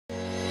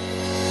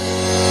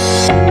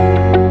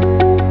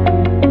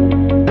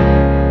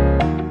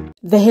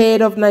The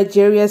head of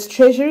Nigeria's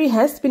Treasury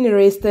has been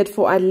arrested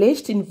for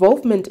alleged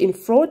involvement in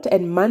fraud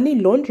and money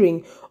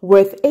laundering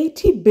worth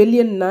 80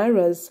 billion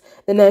nairas,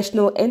 the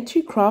National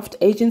Anti-Graft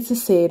Agency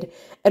said.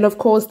 And of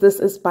course,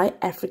 this is by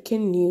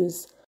African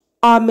News.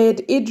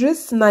 Ahmed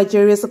Idris,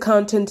 Nigeria's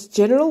Accountant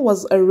General,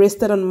 was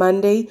arrested on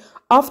Monday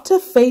after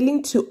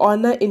failing to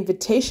honor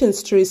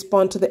invitations to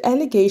respond to the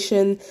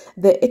allegation,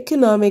 the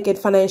Economic and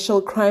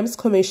Financial Crimes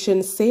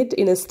Commission said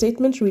in a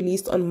statement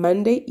released on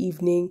Monday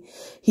evening.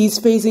 He is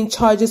facing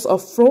charges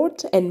of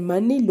fraud and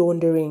money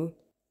laundering.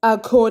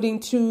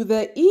 According to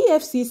the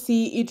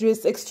EFCC,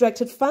 Idris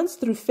extracted funds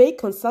through fake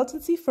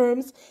consultancy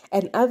firms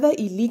and other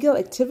illegal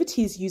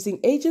activities using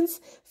agents,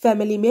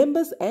 family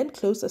members, and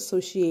close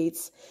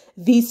associates.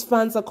 These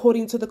funds,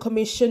 according to the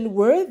commission,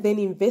 were then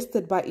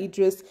invested by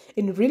Idris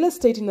in real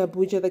estate in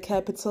Abuja, the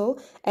capital,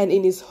 and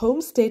in his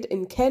home state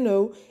in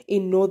Kano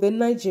in northern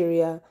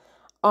Nigeria.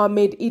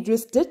 Ahmed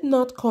Idris did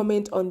not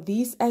comment on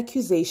these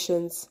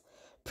accusations.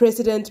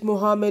 President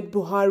Muhammad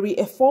Buhari,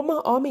 a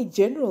former army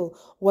general,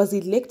 was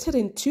elected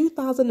in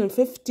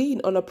 2015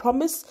 on a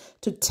promise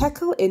to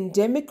tackle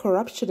endemic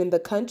corruption in the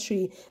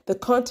country, the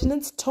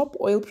continent's top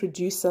oil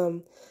producer.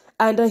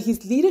 Under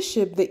his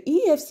leadership, the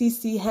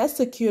EFCC has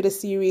secured a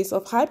series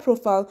of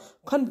high-profile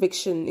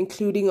convictions,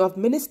 including of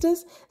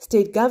ministers,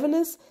 state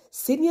governors,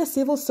 senior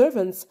civil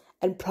servants,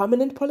 and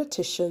prominent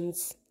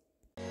politicians.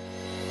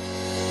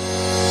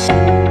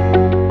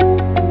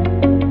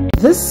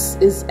 This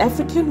is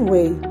African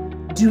Way.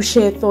 Do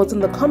share thoughts in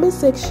the comment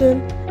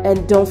section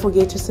and don't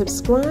forget to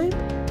subscribe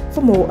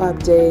for more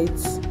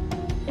updates.